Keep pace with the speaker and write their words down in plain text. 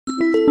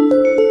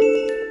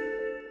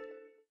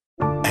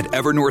At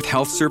Evernorth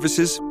Health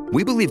Services,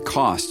 we believe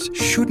costs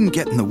shouldn't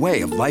get in the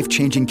way of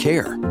life-changing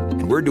care,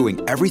 and we're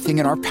doing everything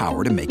in our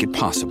power to make it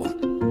possible.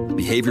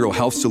 Behavioral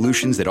health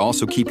solutions that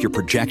also keep your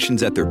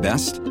projections at their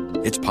best?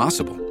 It's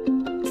possible.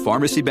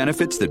 Pharmacy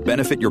benefits that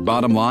benefit your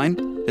bottom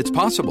line? It's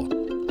possible.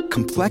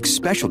 Complex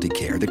specialty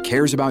care that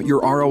cares about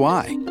your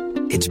ROI?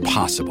 It's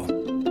possible.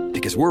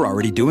 Because we're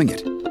already doing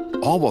it.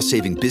 All while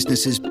saving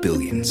businesses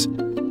billions.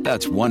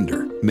 That's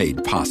Wonder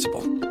made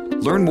possible.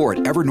 Learn more at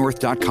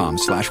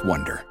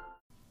evernorth.com/wonder.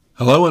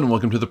 Hello and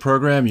welcome to the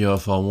program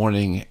UFO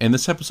Warning. In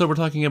this episode we're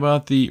talking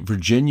about the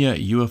Virginia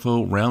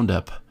UFO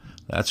Roundup.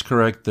 That's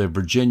correct, the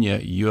Virginia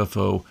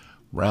UFO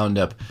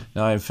Roundup.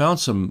 Now I found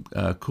some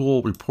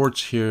cool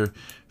reports here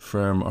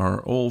from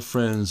our old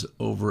friends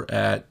over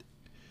at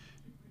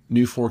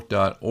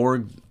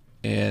newfork.org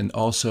and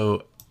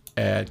also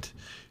at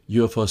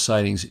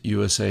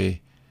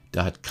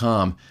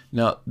UFOsightings.usa.com.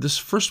 Now this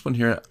first one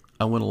here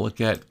I want to look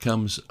at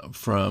comes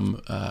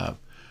from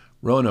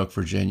Roanoke,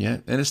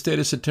 Virginia, and it's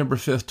dated September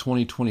 5th,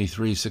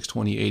 2023,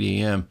 6:28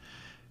 a.m.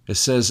 It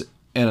says,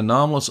 an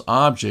anomalous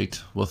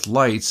object with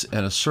lights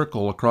and a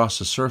circle across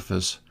the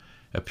surface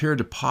appeared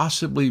to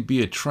possibly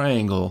be a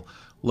triangle.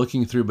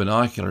 Looking through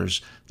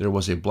binoculars, there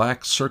was a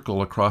black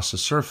circle across the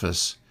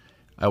surface.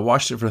 I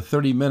watched it for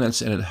 30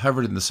 minutes and it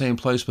hovered in the same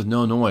place with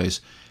no noise.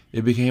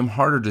 It became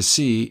harder to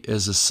see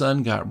as the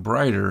sun got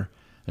brighter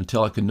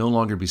until it could no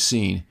longer be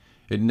seen.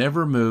 It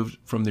never moved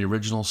from the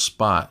original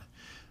spot.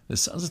 It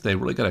sounds like they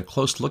really got a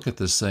close look at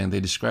this thing. They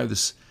describe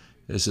this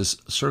as this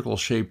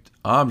circle-shaped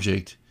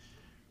object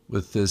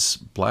with this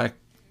black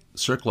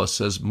circle, it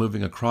says,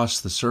 moving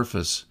across the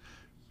surface.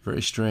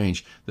 Very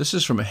strange. This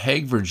is from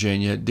Hague,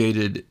 Virginia,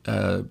 dated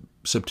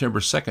September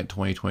 2nd,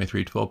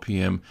 2023, 12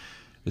 p.m.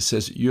 It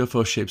says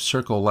UFO-shaped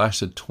circle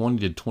lasted 20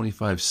 to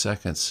 25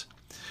 seconds.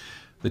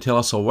 They tell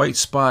us a white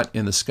spot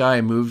in the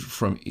sky moved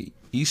from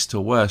east to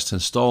west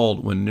and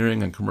stalled when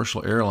nearing a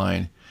commercial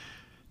airline,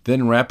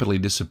 then rapidly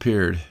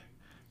disappeared.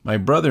 My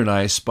brother and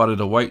I spotted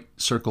a white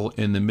circle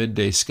in the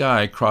midday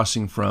sky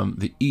crossing from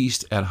the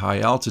east at high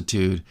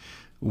altitude.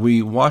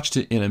 We watched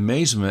it in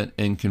amazement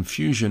and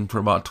confusion for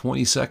about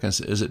 20 seconds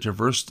as it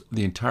traversed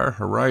the entire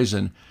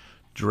horizon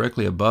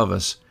directly above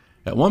us.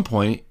 At one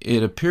point,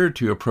 it appeared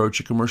to approach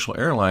a commercial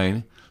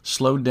airline,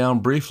 slowed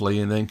down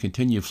briefly, and then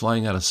continued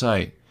flying out of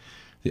sight.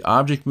 The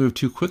object moved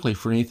too quickly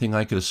for anything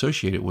I could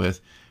associate it with.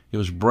 It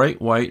was bright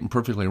white and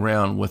perfectly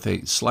round, with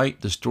a slight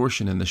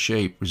distortion in the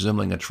shape,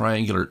 resembling a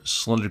triangular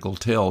cylindrical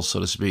tail, so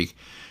to speak.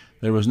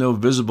 There was no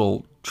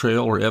visible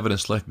trail or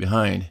evidence left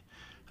behind.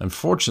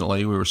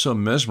 Unfortunately, we were so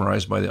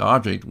mesmerized by the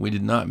object, we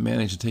did not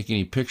manage to take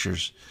any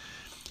pictures.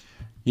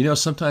 You know,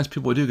 sometimes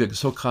people do get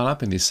so caught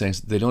up in these things,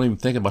 they don't even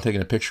think about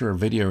taking a picture or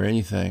video or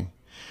anything.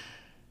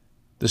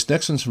 This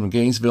next one's from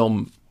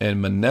Gainesville and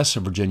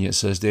Manessa, Virginia. It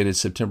says, dated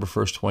September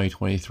 1st,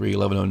 2023,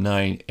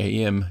 11:09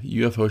 a.m.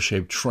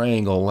 UFO-shaped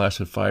triangle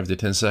lasted 5 to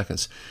 10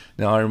 seconds.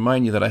 Now, I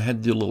remind you that I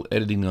had to do a little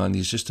editing on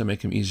these just to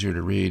make them easier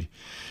to read.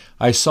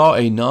 I saw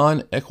a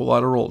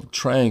non-equilateral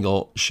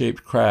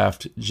triangle-shaped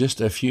craft just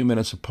a few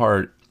minutes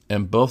apart,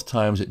 and both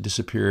times it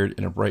disappeared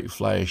in a bright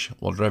flash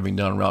while driving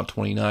down Route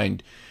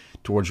 29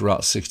 towards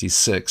Route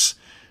 66.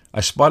 I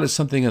spotted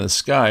something in the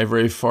sky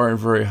very far and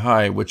very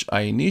high, which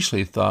I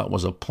initially thought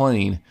was a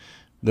plane.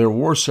 There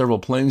were several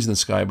planes in the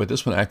sky, but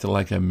this one acted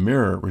like a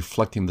mirror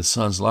reflecting the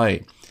sun's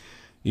light.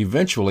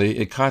 Eventually,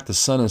 it caught the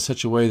sun in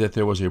such a way that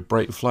there was a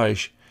bright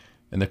flash,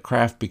 and the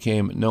craft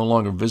became no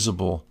longer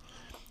visible.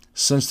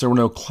 Since there were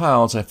no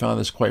clouds, I found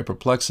this quite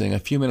perplexing. A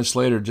few minutes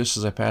later, just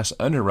as I passed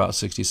under Route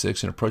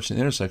 66 and approaching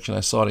the intersection,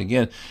 I saw it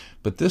again,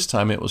 but this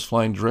time it was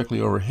flying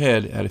directly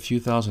overhead at a few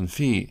thousand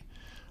feet.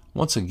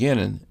 Once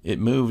again, it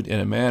moved in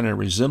a manner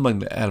resembling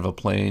that of a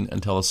plane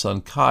until the sun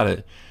caught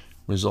it,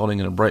 resulting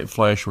in a bright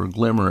flash or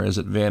glimmer as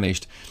it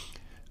vanished.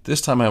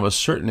 This time I was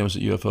certain it was a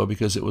UFO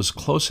because it was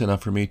close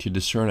enough for me to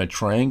discern a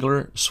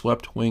triangular,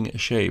 swept-wing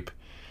shape.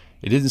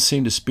 It didn't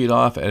seem to speed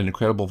off at an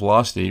incredible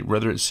velocity,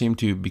 rather it seemed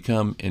to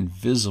become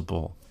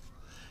invisible.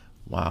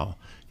 Wow.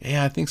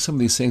 Yeah, I think some of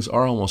these things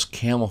are almost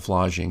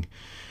camouflaging.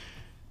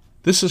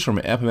 This is from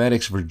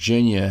Appomattox,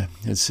 Virginia.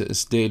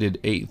 It's dated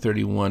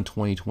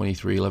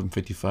 8/31/2023,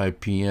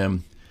 11:55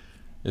 p.m.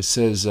 It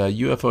says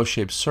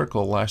UFO-shaped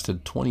circle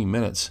lasted 20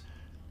 minutes.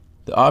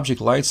 The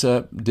object lights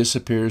up,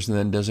 disappears, and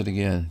then does it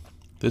again.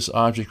 This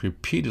object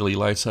repeatedly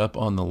lights up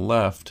on the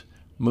left,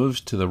 moves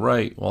to the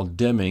right while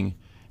dimming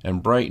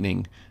and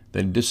brightening,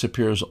 then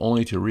disappears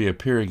only to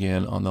reappear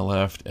again on the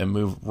left and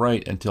move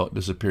right until it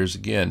disappears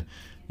again.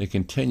 It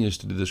continues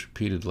to do this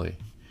repeatedly.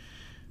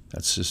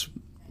 That's just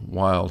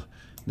wild.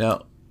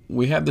 Now,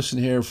 we have this in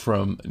here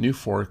from New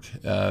Fork.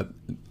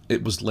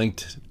 It was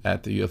linked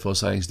at the UFO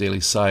Sightings Daily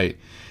site.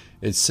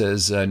 It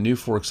says New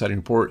Fork sighting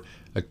report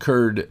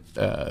occurred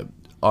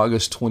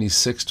August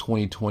 26,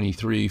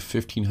 2023,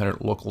 1500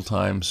 local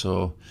time.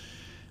 So,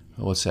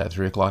 what's that,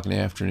 3 o'clock in the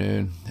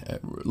afternoon.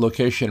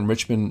 Location,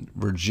 Richmond,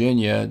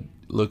 Virginia.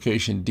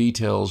 Location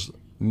details,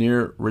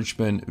 near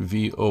Richmond,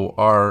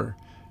 VOR.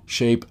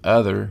 Shape,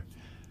 other.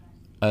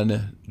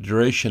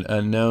 Duration,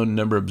 unknown.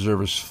 Number of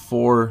observers,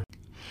 4.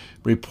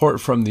 Report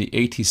from the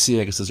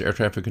ATC, I guess it's Air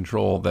Traffic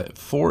Control, that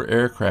 4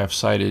 aircraft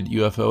sighted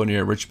UFO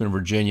near Richmond,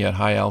 Virginia at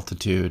high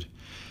altitude.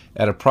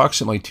 At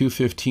approximately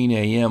 2:15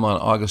 a.m. on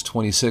August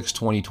 26,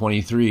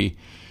 2023,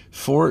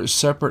 4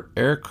 separate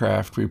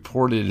aircraft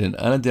reported an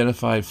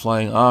unidentified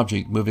flying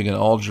object moving in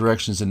all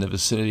directions in the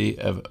vicinity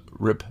of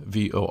RIP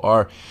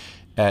VOR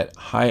at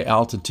high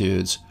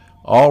altitudes.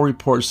 All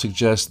reports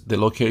suggest the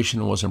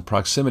location was in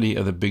proximity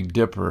of the Big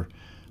Dipper.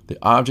 The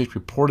object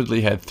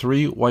reportedly had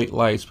 3 white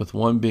lights, with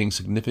one being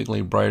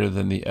significantly brighter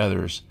than the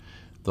others.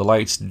 The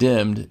lights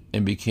dimmed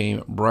and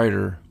became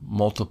brighter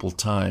multiple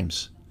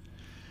times.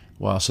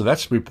 Wow, so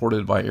that's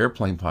reported by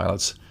airplane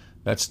pilots.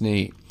 That's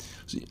neat.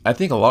 I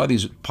think a lot of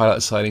these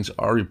pilot sightings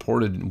are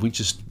reported, and we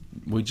just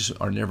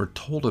are never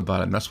told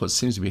about it, and that's what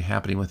seems to be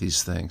happening with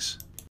these things.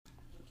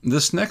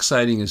 This next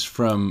sighting is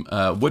from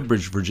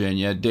Woodbridge,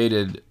 Virginia,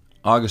 dated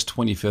August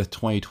 25th,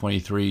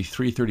 2023,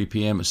 3:30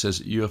 p.m. It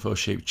says UFO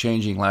shape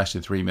changing,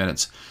 lasted 3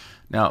 minutes.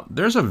 Now,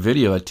 there's a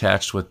video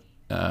attached with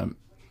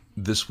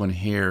this one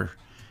here,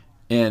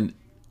 and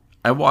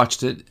I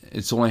watched it.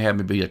 It's only had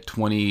maybe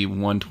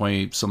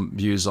 20 some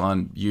views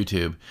on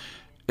YouTube.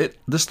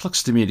 This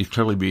looks to me to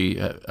clearly be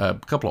a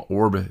couple of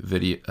orb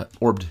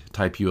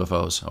type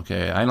UFOs.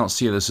 Okay, I don't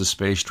see this as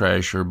space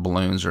trash or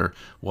balloons or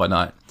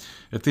whatnot.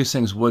 If these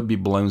things would be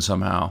balloons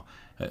somehow,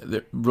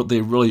 they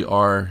really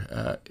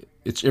are.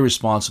 It's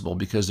irresponsible,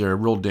 because they're a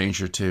real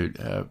danger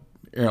to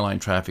airline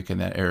traffic in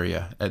that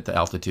area at the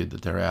altitude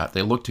that they're at.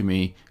 They look to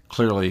me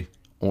clearly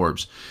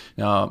orbs.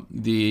 Now,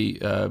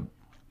 the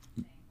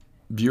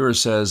viewer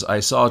says, I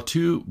saw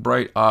 2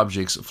 bright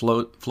objects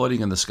floating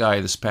in the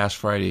sky this past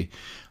Friday,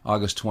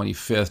 August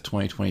 25th,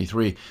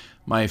 2023.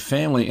 My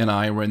family and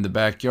I were in the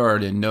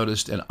backyard and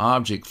noticed an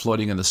object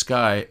floating in the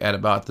sky at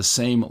about the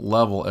same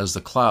level as the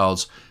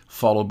clouds,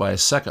 followed by a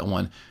second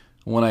one.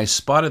 When I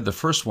spotted the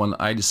first one,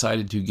 I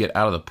decided to get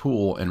out of the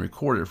pool and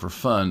record it for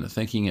fun,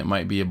 thinking it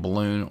might be a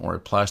balloon or a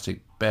plastic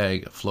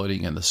bag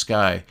floating in the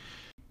sky.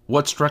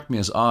 What struck me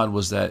as odd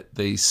was that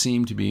they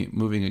seemed to be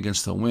moving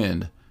against the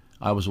wind.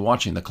 I was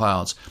watching the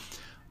clouds.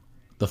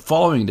 The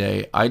following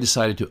day, I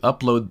decided to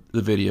upload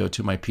the video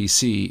to my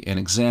PC and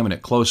examine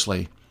it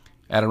closely.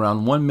 At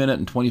around 1 minute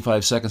and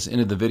 25 seconds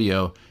into the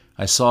video,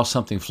 I saw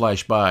something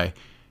flash by.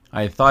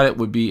 I thought it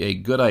would be a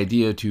good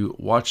idea to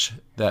watch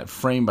that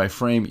frame by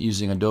frame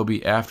using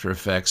Adobe After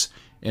Effects,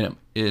 and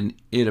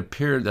it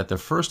appeared that the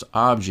first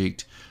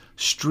object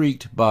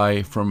streaked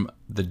by from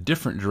the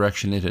different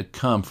direction it had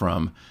come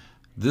from.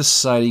 This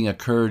sighting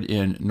occurred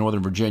in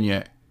Northern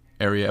Virginia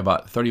area,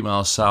 about 30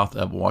 miles south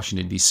of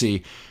Washington,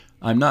 D.C.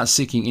 I'm not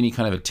seeking any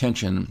kind of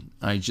attention.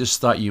 I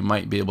just thought you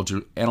might be able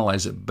to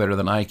analyze it better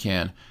than I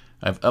can.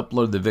 I've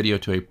uploaded the video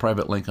to a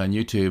private link on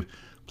YouTube.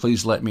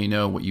 Please let me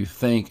know what you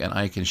think, and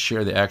I can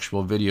share the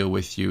actual video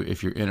with you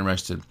if you're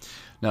interested.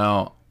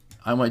 Now,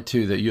 I went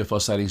to the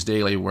UFO Sightings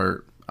Daily,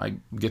 where I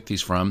get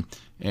these from,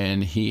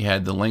 and he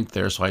had the link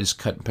there, so I just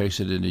cut and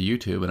pasted it into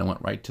YouTube, and I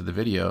went right to the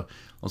video.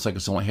 Looks like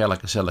it's only had,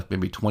 like I said, like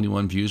maybe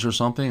 21 views or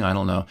something. I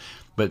don't know.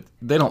 But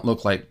they don't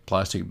look like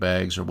plastic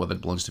bags or weather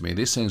balloons to me.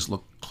 These things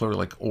look clearly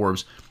like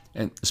orbs,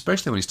 and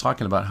especially when he's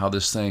talking about how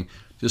this thing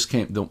just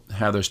came,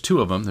 how there's 2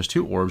 of them, there's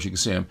 2 orbs, you can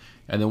see them,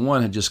 and then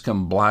one had just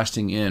come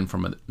blasting in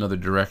from another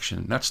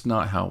direction. That's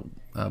not how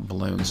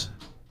balloons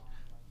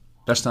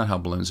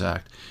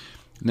act.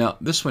 Now,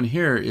 this one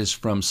here is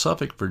from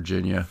Suffolk,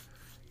 Virginia.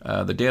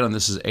 The date on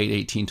this is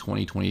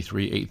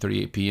 8/18/2023,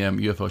 8:38 p.m.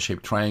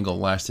 UFO-shaped triangle,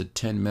 lasted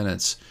 10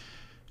 minutes.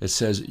 It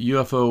says,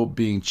 UFO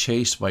being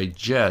chased by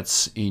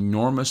jets,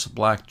 enormous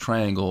black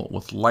triangle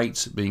with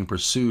lights being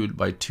pursued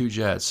by 2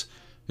 jets.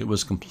 It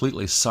was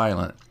completely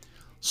silent.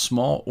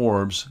 Small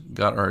orbs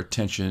got our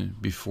attention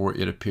before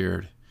it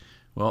appeared.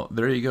 Well,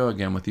 there you go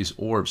again with these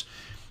orbs.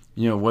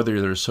 You know, whether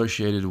they're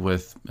associated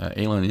with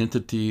alien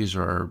entities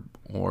or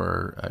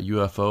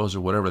UFOs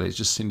or whatever, they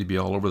just seem to be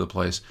all over the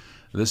place.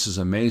 This is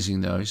amazing,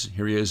 though.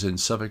 Here he is in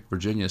Suffolk,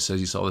 Virginia. Says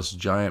he saw this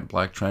giant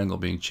black triangle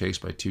being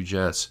chased by 2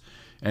 jets,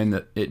 and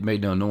that it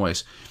made no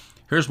noise.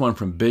 Here's one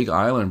from Big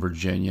Island,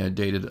 Virginia,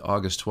 dated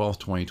August 12,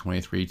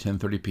 2023,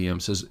 10:30 p.m.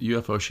 Says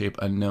UFO shape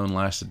unknown,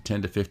 lasted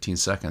 10 to 15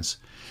 seconds.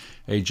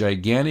 A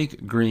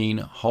gigantic green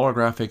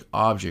holographic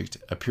object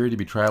appeared to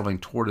be traveling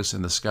toward us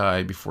in the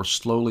sky before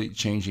slowly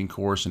changing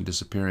course and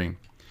disappearing.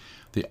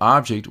 The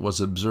object was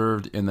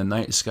observed in the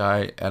night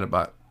sky at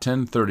about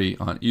 10:30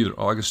 on either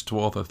August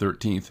 12th or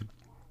 13th.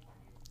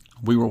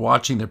 We were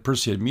watching the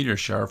Perseid meteor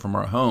shower from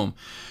our home,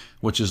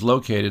 which is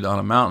located on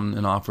a mountain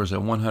and offers a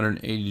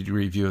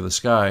 180-degree view of the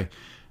sky.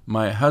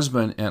 My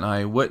husband and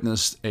I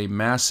witnessed a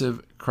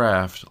massive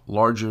craft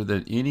larger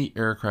than any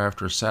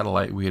aircraft or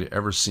satellite we had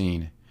ever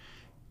seen.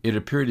 It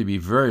appeared to be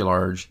very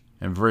large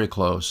and very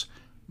close,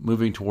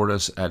 moving toward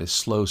us at a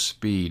slow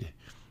speed.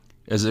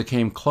 As it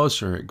came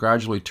closer, it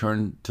gradually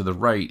turned to the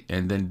right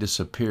and then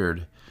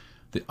disappeared.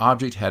 The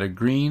object had a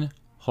green,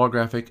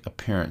 holographic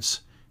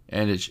appearance,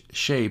 and its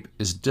shape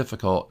is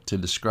difficult to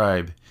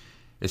describe.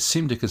 It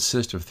seemed to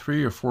consist of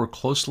 3 or 4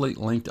 closely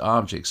linked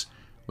objects,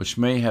 which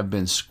may have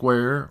been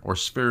square or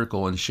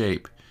spherical in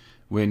shape.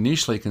 we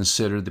initially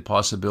considered the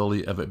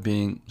possibility of it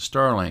being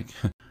Starlink.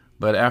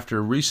 But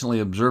after recently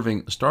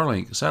observing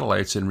Starlink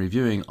satellites and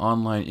reviewing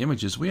online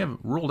images, we have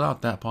ruled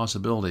out that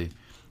possibility.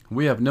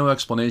 We have no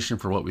explanation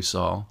for what we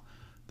saw.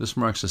 This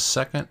marks the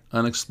second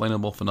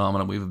unexplainable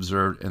phenomenon we've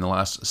observed in the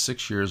last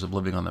 6 years of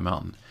living on the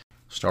mountain.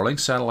 Starlink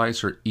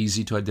satellites are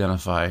easy to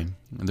identify.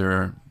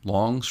 They're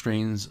long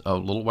strings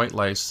of little white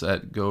lights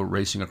that go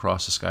racing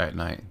across the sky at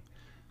night.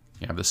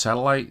 You have the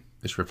satellite,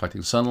 it's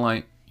reflecting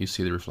sunlight, you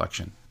see the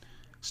reflection.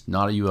 It's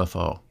not a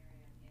UFO,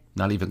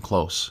 not even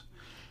close.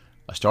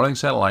 A Starlink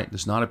satellite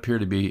does not appear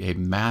to be a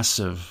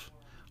massive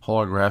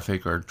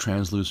holographic or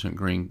translucent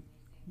green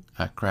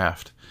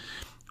craft.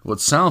 What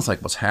sounds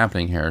like what's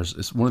happening here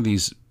is one of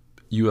these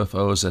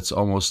UFOs that's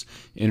almost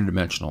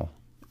interdimensional.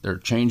 They're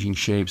changing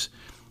shapes.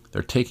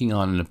 They're taking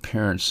on an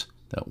appearance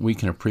that we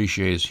can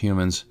appreciate as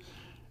humans,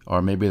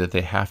 or maybe that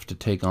they have to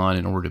take on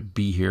in order to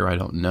be here. I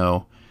don't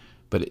know.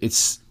 But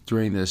it's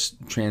during this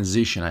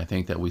transition, I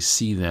think, that we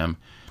see them.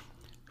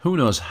 Who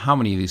knows how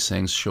many of these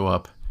things show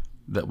up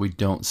that we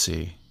don't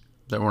see,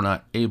 that we're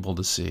not able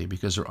to see,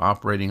 because they're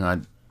operating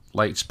on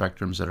light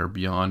spectrums that are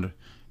beyond,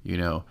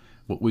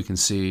 what we can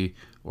see,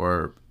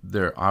 or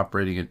they're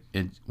operating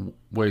in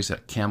ways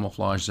that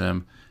camouflage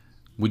them.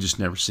 We just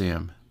never see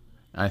them.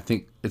 I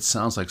think it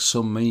sounds like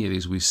so many of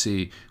these we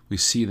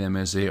see them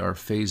as they are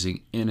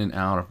phasing in and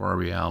out of our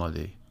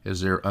reality,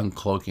 as they're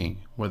uncloaking,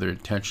 whether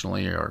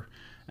intentionally or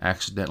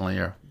accidentally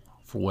or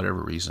for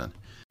whatever reason.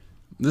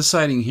 This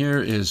sighting here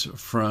is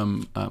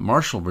from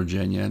Marshall,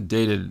 Virginia,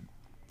 dated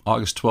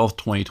August 12,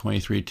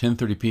 2023,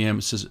 10:30 p.m.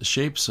 It says,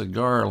 shaped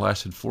cigar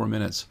lasted 4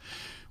 minutes.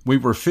 We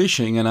were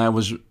fishing and I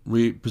was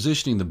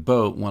repositioning the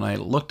boat when I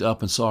looked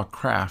up and saw a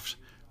craft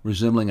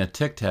resembling a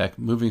tic-tac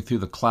moving through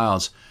the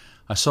clouds.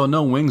 I saw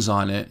no wings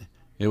on it.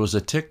 It was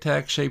a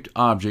tic-tac shaped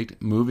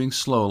object moving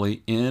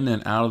slowly in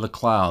and out of the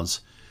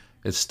clouds.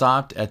 It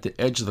stopped at the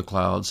edge of the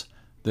clouds,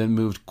 then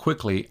moved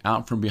quickly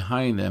out from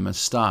behind them and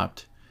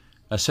stopped.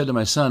 I said to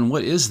my son,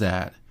 "What is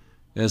that?"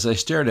 As I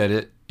stared at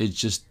it, it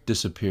just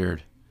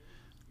disappeared.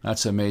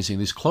 That's amazing.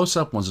 These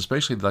close-up ones,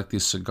 especially like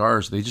these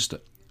cigars,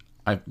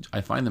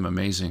 I find them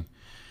amazing.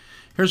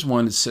 Here's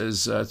one. It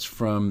says it's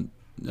from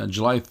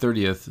July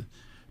 30th,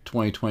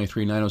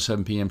 2023,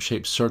 9:07 p.m.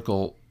 Shaped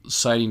circle,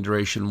 sighting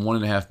duration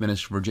 1.5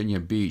 minutes, Virginia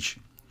Beach.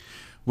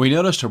 We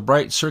noticed a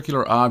bright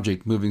circular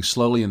object moving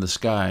slowly in the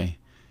sky.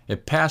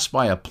 It passed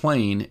by a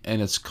plane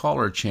and its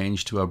color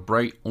changed to a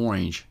bright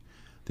orange.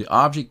 The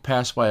object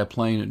passed by a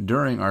plane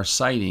during our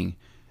sighting.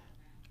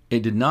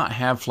 It did not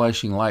have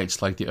flashing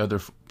lights like the other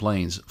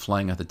planes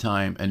flying at the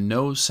time, and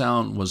no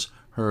sound was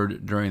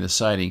heard during the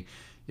sighting.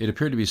 It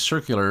appeared to be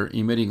circular,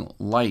 emitting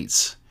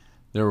lights.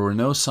 There were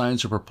no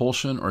signs of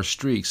propulsion or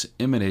streaks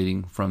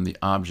emanating from the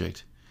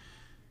object.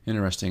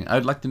 Interesting.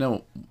 I'd like to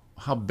know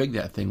how big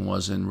that thing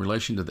was in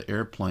relation to the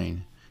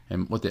airplane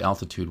and what the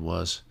altitude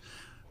was.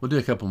 We'll do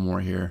a couple more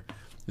here.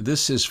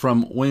 This is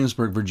from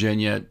Williamsburg,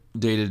 Virginia,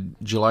 dated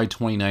July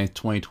 29th,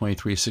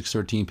 2023,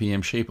 6:13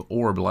 p.m. Shape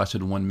orb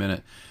lasted 1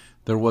 minute.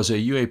 There was a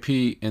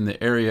UAP in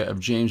the area of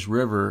James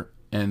River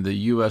and the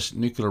U.S.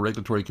 Nuclear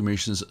Regulatory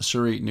Commission's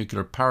Surrey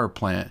Nuclear Power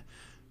Plant.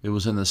 It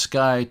was in the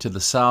sky to the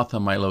south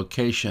of my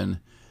location.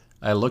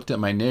 I looked at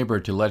my neighbor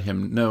to let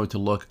him know to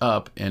look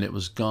up, and it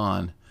was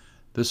gone.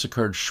 This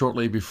occurred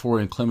shortly before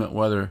inclement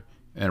weather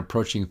and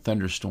approaching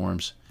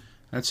thunderstorms.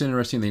 That's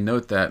interesting. They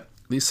note that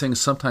these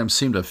things sometimes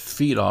seem to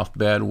feed off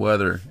bad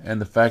weather, and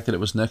the fact that it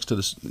was next to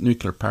this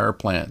nuclear power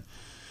plant.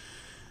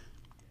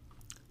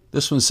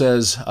 This one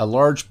says, a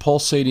large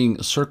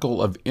pulsating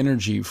circle of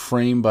energy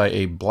framed by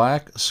a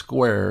black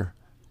square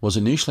was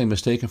initially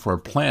mistaken for a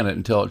planet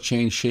until it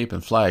changed shape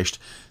and flashed.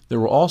 There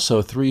were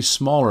also 3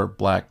 smaller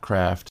black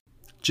craft.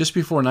 Just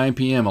before 9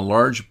 p.m., a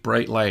large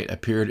bright light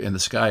appeared in the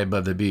sky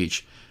above the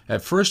beach.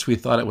 At first, we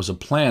thought it was a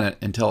planet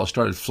until it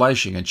started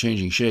flashing and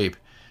changing shape.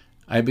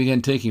 I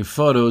began taking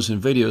photos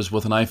and videos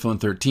with an iPhone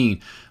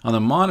 13. On the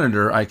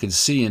monitor, I could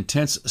see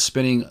intense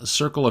spinning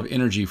circle of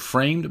energy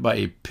framed by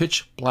a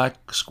pitch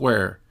black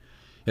square.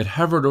 It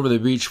hovered over the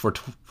beach for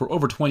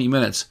over 20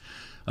 minutes.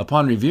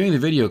 Upon reviewing the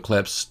video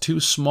clips, 2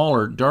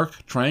 smaller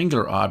dark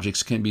triangular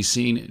objects can be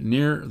seen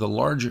near the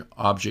large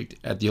object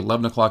at the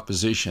 11 o'clock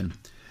position.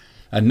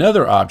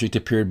 Another object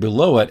appeared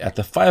below it at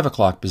the 5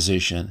 o'clock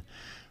position.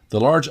 The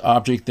large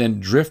object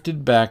then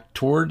drifted back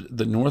toward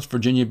the North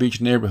Virginia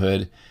Beach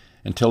neighborhood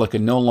until it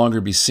could no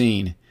longer be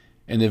seen.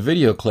 In the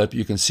video clip,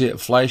 you can see it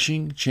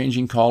flashing,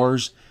 changing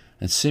colors,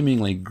 and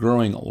seemingly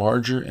growing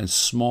larger and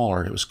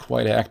smaller. It was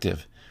quite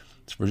active.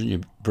 It's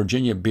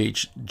Virginia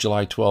Beach,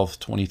 July 12th,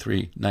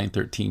 23,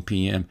 9:13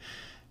 p.m.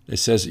 It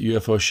says that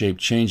UFO shape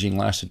changing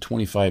lasted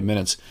 25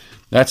 minutes.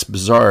 That's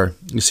bizarre.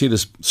 You see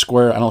this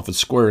square, I don't know if it's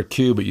square or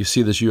cube, but you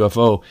see this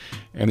UFO,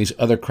 and these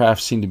other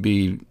crafts seem to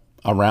be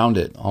around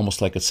it, almost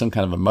like it's some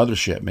kind of a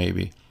mothership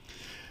maybe.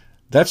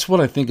 That's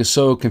what I think is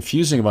so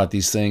confusing about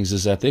these things,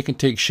 is that they can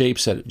take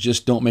shapes that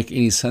just don't make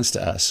any sense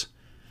to us.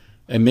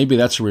 And maybe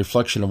that's a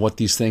reflection of what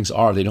these things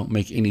are. They don't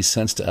make any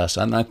sense to us.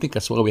 And I think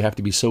that's why we have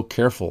to be so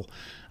careful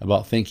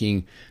about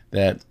thinking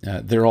that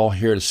they're all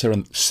here to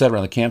sit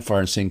around the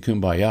campfire and sing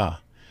Kumbaya.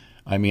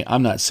 I mean,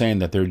 I'm not saying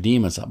that they're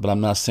demons, but I'm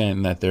not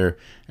saying that they're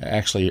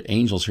actually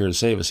angels here to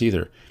save us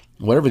either.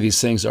 Whatever these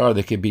things are,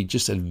 they could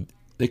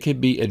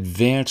be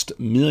advanced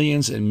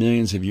millions and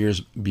millions of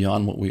years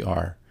beyond what we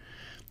are.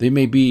 They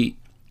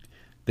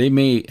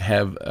may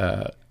have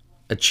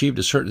achieved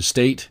a certain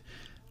state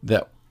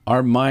that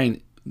our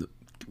mind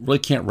really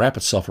can't wrap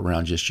itself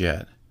around just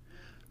yet.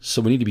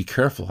 So we need to be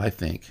careful, I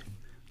think.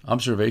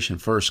 Observation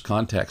first,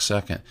 contact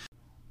second.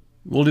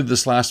 We'll do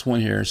this last one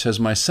here. It says,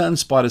 my son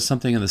spotted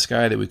something in the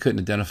sky that we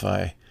couldn't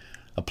identify.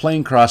 A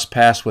plane crossed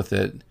past with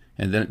it,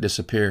 and then it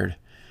disappeared.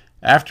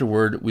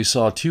 Afterward, we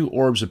saw 2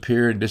 orbs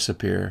appear and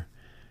disappear.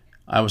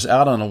 I was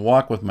out on a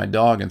walk with my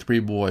dog and 3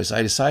 boys.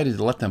 I decided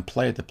to let them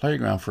play at the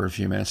playground for a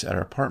few minutes at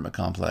our apartment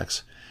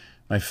complex.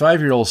 My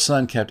 5-year-old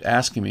son kept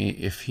asking me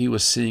if he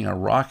was seeing a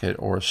rocket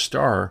or a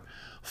star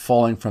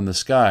falling from the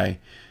sky.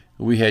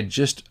 We had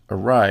just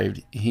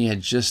arrived. He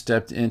had just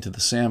stepped into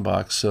the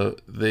sandbox so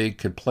they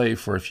could play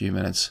for a few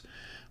minutes.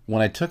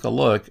 When I took a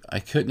look, I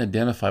couldn't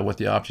identify what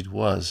the object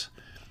was.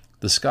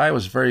 The sky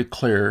was very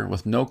clear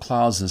with no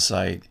clouds in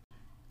sight.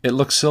 It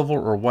looked silver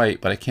or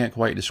white, but I can't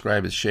quite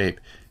describe its shape.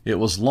 It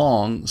was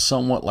long,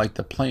 somewhat like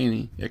the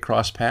plane it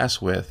crossed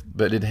paths with,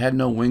 but it had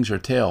no wings or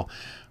tail.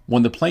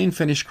 When the plane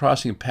finished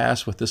crossing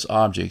paths with this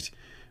object,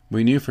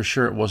 we knew for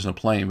sure it wasn't a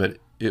plane, but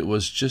it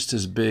was just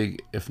as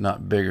big, if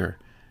not bigger.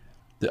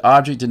 The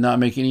object did not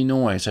make any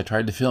noise. I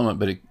tried to film it,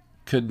 but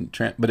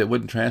it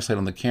wouldn't translate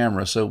on the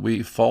camera, so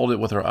we followed it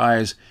with our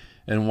eyes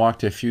and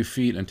walked a few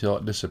feet until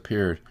it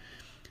disappeared.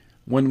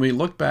 When we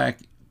looked back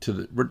to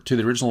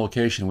the original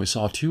location, we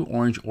saw 2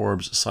 orange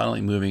orbs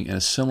silently moving in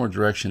a similar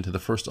direction to the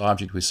first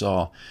object we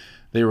saw.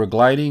 They were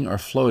gliding or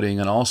floating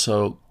and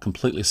also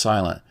completely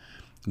silent.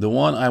 The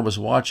one I was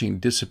watching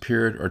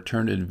disappeared or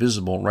turned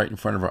invisible right in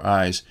front of our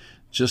eyes,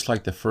 just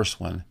like the first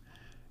one.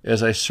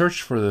 As I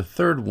searched for the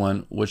third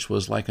one, which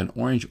was like an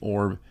orange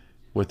orb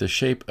with the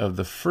shape of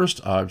the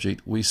first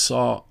object we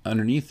saw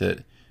underneath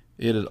it,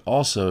 it had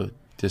also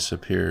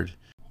disappeared.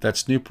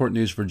 That's Newport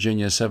News,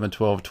 Virginia,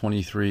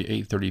 7/12/23,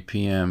 8:30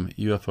 p.m.,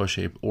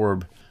 UFO-shaped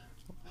orb.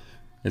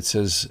 It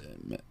says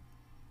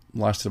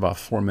lasted about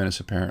 4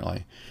 minutes,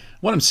 apparently.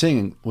 What I'm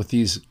seeing with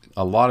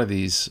a lot of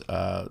these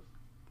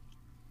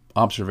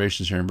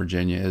observations here in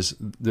Virginia is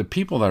the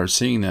people that are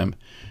seeing them,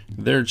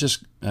 they're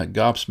just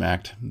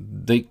gobsmacked.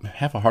 They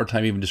have a hard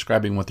time even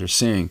describing what they're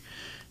seeing.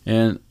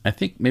 And I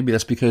think maybe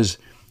that's because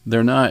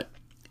they're not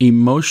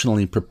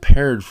emotionally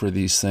prepared for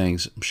these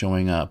things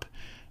showing up.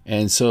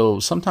 And so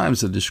sometimes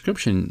the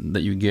description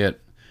that you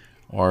get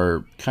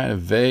are kind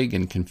of vague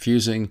and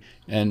confusing.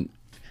 And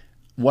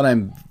what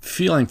I'm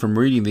feeling from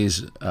reading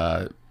these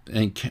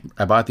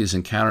about these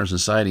encounters and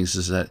sightings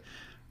is that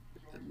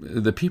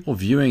the people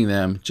viewing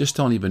them just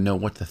don't even know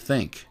what to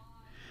think.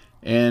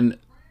 And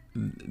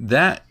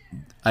that,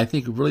 I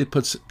think, really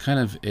puts kind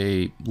of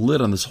a lid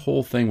on this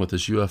whole thing with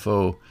this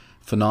UFO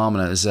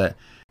phenomena, is that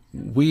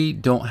we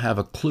don't have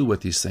a clue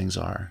what these things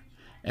are.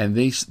 And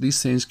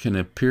these things can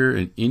appear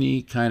in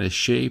any kind of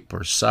shape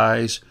or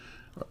size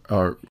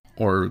or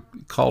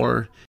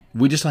color.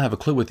 We just don't have a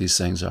clue what these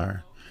things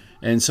are.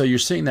 And so you're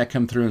seeing that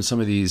come through in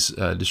some of these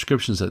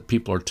descriptions that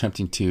people are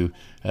attempting to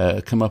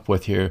come up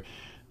with here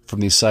from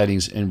these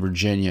sightings in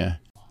Virginia.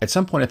 At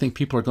some point, I think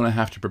people are going to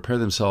have to prepare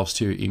themselves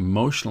to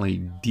emotionally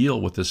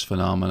deal with this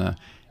phenomena.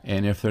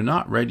 And if they're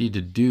not ready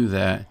to do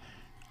that,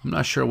 I'm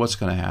not sure what's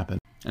going to happen.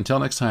 Until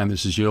next time,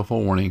 this is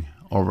UFO Warning,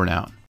 over and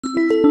out.